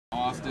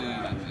Austin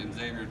and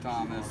Xavier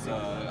Thomas,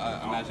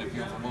 I imagine it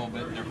feels a little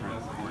bit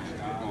different for you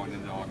going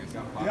into August.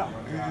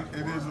 Yeah,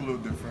 it is a little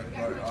different,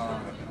 but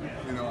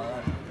you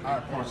know, I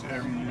approach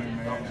every year,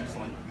 man, just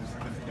like it's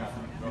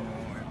different. You know,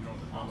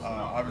 and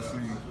obviously,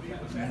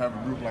 when you have a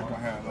group like I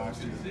had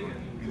last year,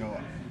 you know,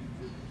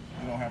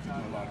 you don't have to do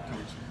a lot of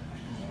coaching.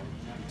 You know,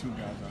 the two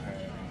guys I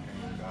had,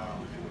 and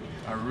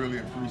I really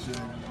appreciate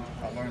it.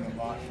 I learned a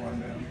lot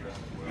from them,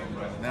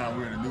 and now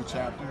we're in a new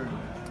chapter.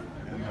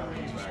 And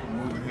just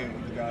move ahead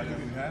with the guys that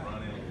we have.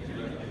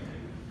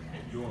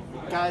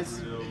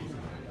 Guys,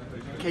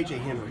 KJ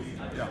Henry.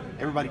 Yeah.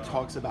 Everybody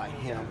talks about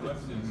him.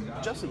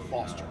 Justin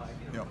Foster.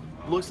 Yeah.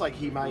 Looks like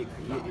he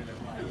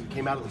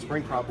came out of the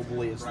spring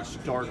probably as the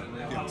starter.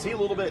 Yeah. Is he a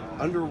little bit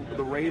under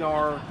the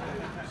radar,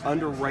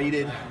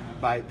 underrated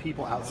by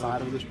people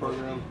outside of this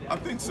program? I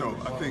think so.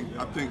 I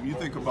think you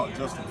think about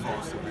Justin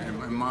Foster,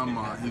 in my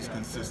mind, he's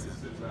consistent.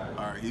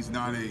 All right, he's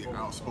not a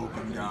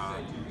outspoken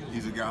guy.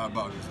 He's a guy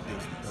about his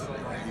business.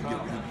 He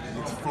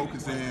gets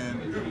focused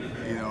in.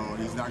 You know,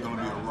 he's not going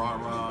to be a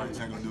rah-rah. He's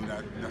not going to do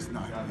that. That's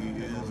not who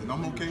he is, and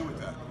I'm okay with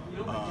that.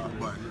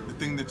 But the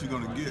thing that you're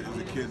going to get is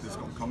a kid that's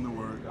going to come to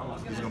work.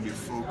 He's going to be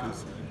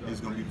focused. He's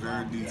going to be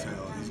very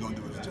detailed. He's going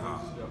to do his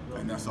job,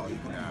 and that's all you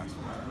can ask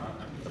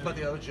for. About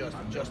the other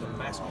Justin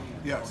Maskell.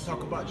 Yes.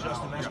 Talk about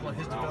Justin Maskell and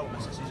his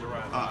development since he's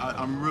arrived.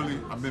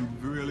 I've been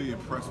really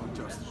impressed with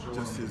Justin.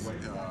 Just his,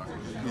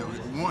 you know,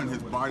 one,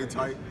 his body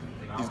type.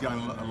 He's gotten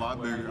a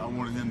lot bigger. I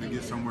wanted him to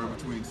get somewhere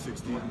between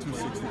 260 and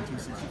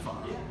 265.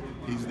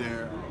 He's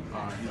there.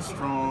 He's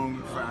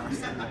strong,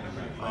 fast.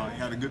 He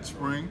had a good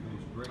spring.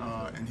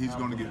 And he's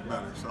going to get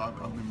better. So I've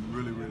been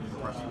really, really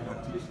impressed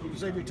with him.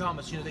 Xavier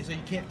Thomas, you know, they say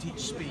you can't teach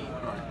speed.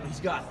 Right.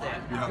 He's got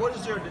that. Yeah. What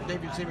is there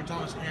that Xavier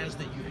Thomas has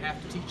that you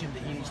have to teach him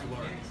that he needs to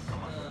learn?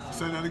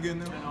 Say that again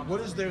now?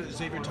 What is there that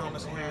Xavier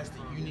Thomas has that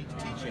you need to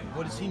teach him?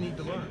 What does he need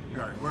to learn?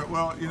 Right.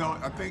 Well, you know,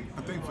 I think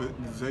for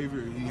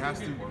Xavier, he has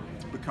to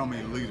become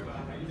a leader.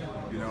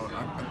 You know,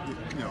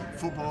 you know,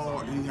 football,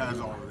 he has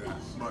all of that,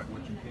 but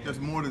there's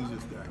more than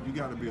just that. You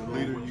got to be a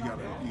leader. You got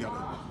to,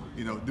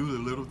 you know, do the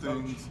little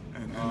things,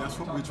 and that's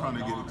what we're trying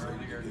to get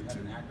Xavier to get to.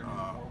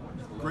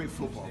 Great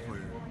football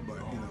player, but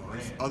you know,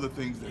 there's other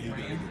things that he got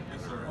to get.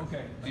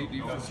 Okay. Do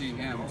you see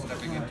him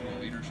stepping into a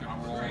leadership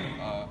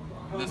role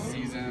this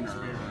season,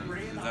 or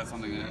is that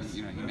something that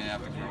he may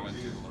have to grow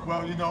into?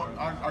 Well, you know,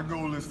 our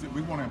goal is that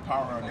we want to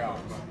empower our guys,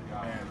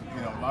 and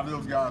you know, a lot of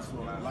those guys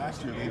for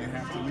last year they didn't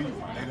have to lead.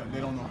 They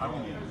don't know how to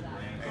lead,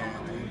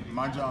 and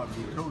my job as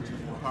a coach is to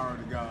empower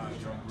the guys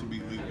to be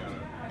leaders,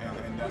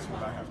 and that's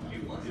what I have to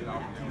do.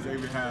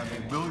 Xavier has the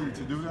ability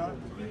to do that.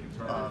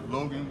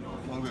 Logan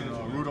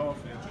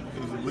Rudolph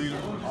is a leader.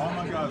 All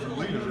my guys are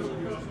leaders.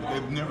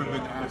 They've never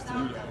been asked to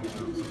do that.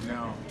 So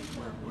now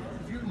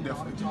we're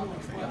definitely talking.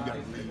 You got to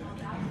lead.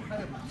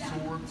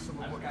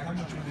 How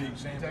much of the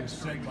example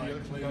set by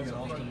Clay and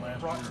Austin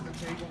last year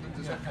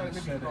kind of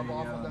set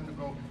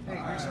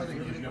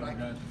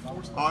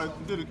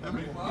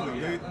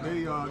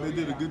they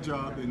did a good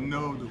job. They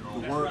know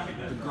the work,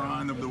 the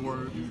grind of the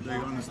work. They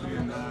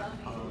understand that,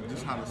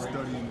 just how to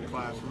study in the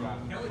classroom.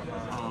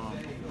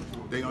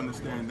 They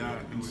understand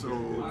that, and so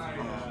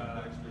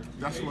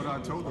that's what I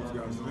told those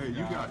guys. Hey,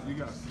 you got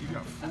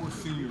 4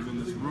 seniors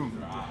in this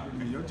room,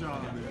 and your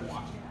job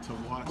is to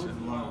watch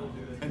and learn.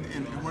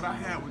 And what I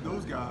had with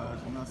those guys,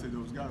 when I say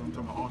those guys, I'm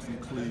talking about Austin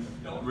Clee,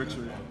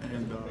 Richard,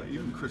 and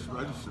even Chris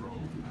Register.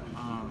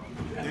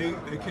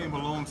 They came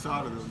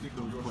alongside of those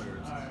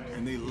players,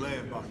 and they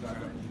led by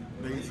example.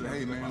 They said,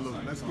 hey man, look,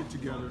 let's get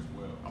together.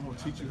 I'm going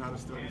to teach you how to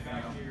study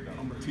film.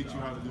 I'm going to teach you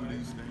how to do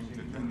these things.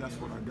 And that's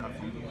what I got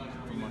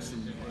from my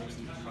senior class.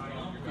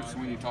 Coach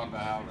Sweeney talked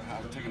about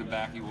how taken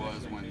aback he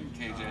was when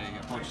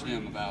KJ approached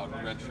him about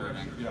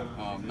redshirting. Yeah.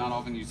 Not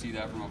often you see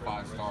that from a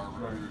 5-star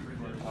recruit.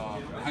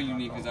 How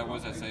unique is that?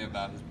 What does that say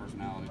about his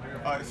personality?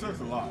 It says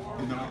a lot.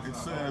 You know, it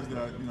says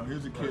that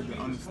here's a kid that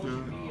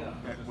understood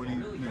that what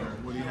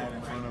he had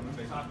in front of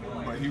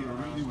him, but he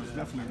was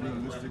definitely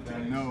realistic to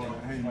know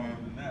that, hey man,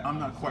 I'm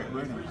not quite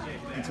ready.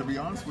 And to be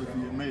honest with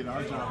you, it made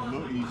our job a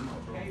little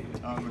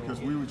easier because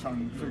we were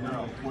trying to figure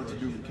out what to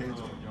do with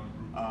KJ.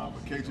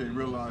 But KJ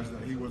realized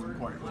that he wasn't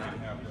quite ready.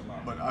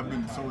 But I've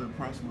been so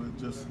impressed with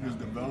just his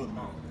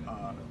development,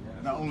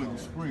 not only the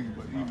spring,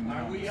 but even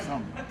now in the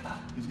summer.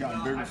 He's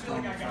gotten bigger,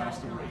 stronger,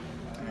 faster,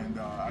 and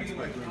I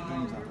expect great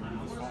things out of him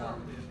this fall.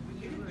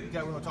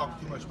 Yeah, we won't talk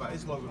too much about it.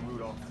 It's Logan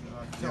Rudolph.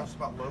 Tell us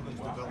about Logan's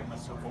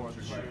development so far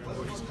this year,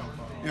 where he's come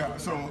from. Yeah,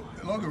 so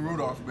Logan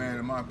Rudolph, man,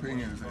 in my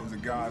opinion, is a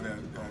guy that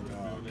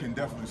can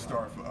definitely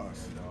start for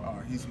us.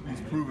 He's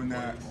proven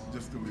that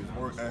just through his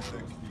work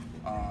ethic,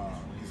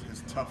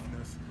 his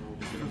toughness,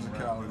 his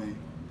physicality.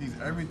 He's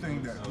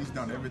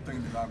done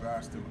everything that I've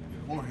asked him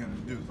for him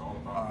to do.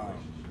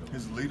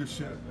 His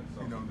leadership,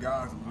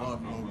 guys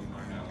love Logan,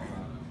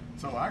 and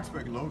so I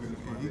expect Logan.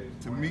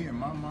 To me, in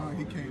my mind,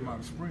 he came out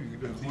of spring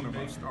as one of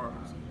our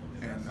starters,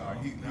 and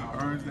he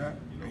earns that,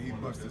 and he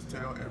busts his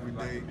tail every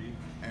day.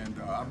 And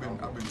I've been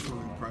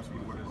truly impressed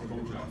with what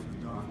Logan Rudolph has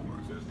done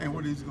for us, and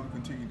what he's going to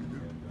continue to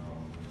do.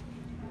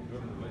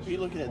 Are you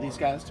looking at these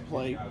guys to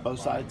play both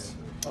sides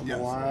of the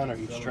line, or are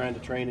you just trying to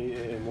train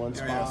in one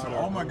spot? Yeah, so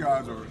all my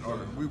guys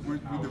we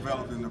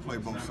developed them to play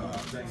both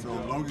sides. So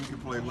Logan can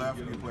play left,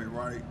 he can play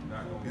right.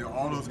 You know,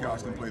 all those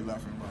guys can play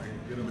left and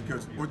right.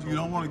 Because what you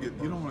don't want to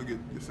get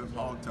yourself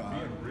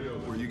hogtied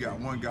where you got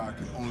one guy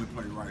can only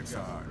play right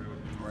side,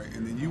 right?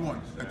 And then you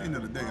want, at the end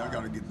of the day, I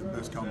got to get the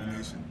best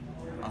combination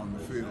on the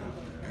field.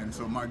 And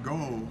so my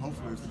goal,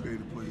 hopefully, is to be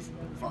able to play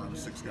 5 or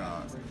 6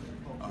 guys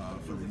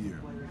for the year.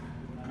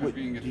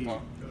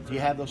 Do you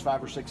have those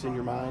 5 or 6 in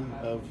your mind?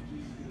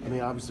 I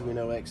mean, obviously we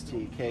know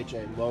XT,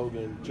 KJ,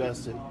 Logan,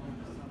 Justin.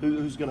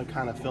 Who's going to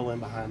kind of fill in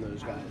behind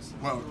those guys?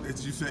 Well,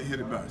 it's you said hit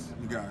it best.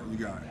 You got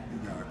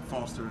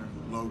Foster,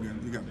 Logan.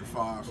 You got the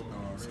 5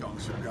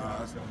 scholarship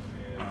guys,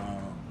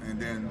 and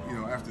then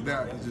after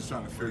that, you're just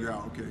trying to figure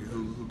out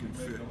who can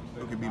fit,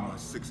 who can be my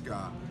 6th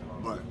guy.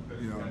 But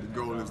the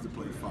goal is to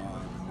play 5.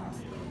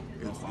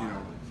 And it's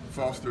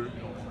Foster,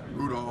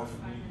 Rudolph,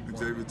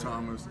 Xavier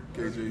Thomas,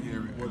 KJ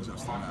Henry, and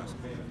Justin Masker.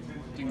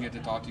 Didn't get to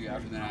talk to you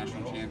after the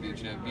national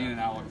championship. Being an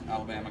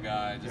Alabama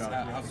guy, just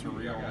how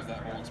surreal was that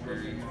whole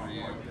experience for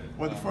you?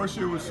 Well, the first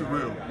year was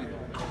surreal.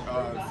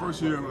 The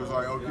first year was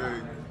like,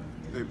 okay,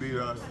 they beat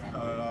us.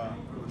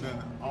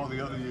 Then all the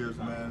other years,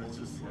 man,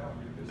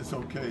 it's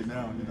okay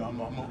now.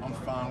 I'm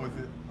fine with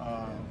it.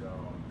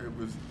 It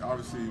was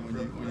obviously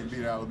when you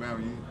beat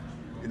Alabama,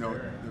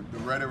 the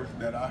rhetoric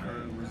that I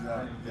heard was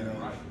that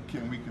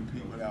can we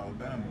compete with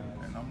Alabama?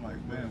 And I'm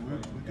like, man,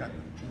 we got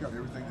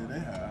everything that they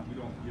have,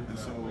 and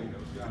so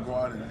to go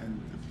out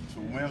and to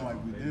win like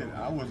we did,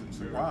 I wasn't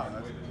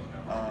surprised.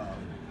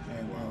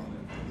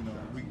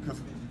 Because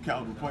of the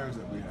caliber players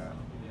that we have,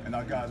 and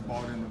our guys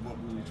bought into what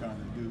we were trying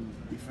to do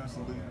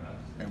defensively,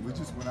 and we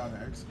just went out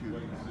and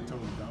executed and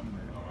totally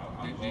dominated.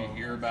 Do you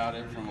hear about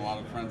it from a lot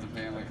of friends and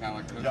family, kind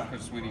of like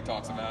Coach Sweeney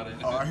talks about it?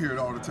 Oh, I hear it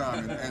all the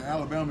time, and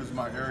Alabama is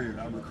my area.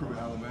 I recruit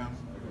Alabama,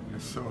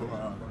 and so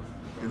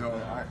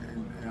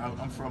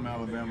I'm from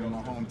Alabama,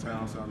 my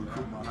hometown, so I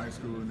recruit my high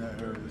school in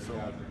that area. So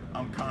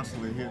I'm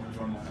constantly hearing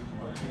from my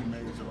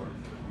teammates or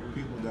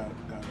people that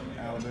are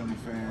Alabama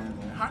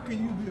fans. How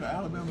can you be an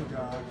Alabama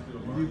guy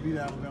and you beat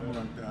Alabama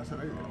like that? I said,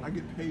 hey, I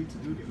get paid to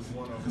do this.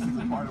 This is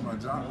a part of my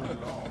job,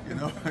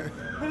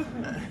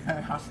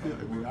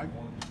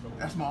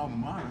 that's my alma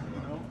mater.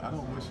 I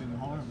don't wish any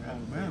harm to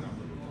Alabama,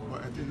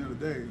 but at the end of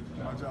the day,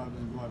 my job is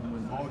to go out and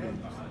win ball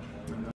games.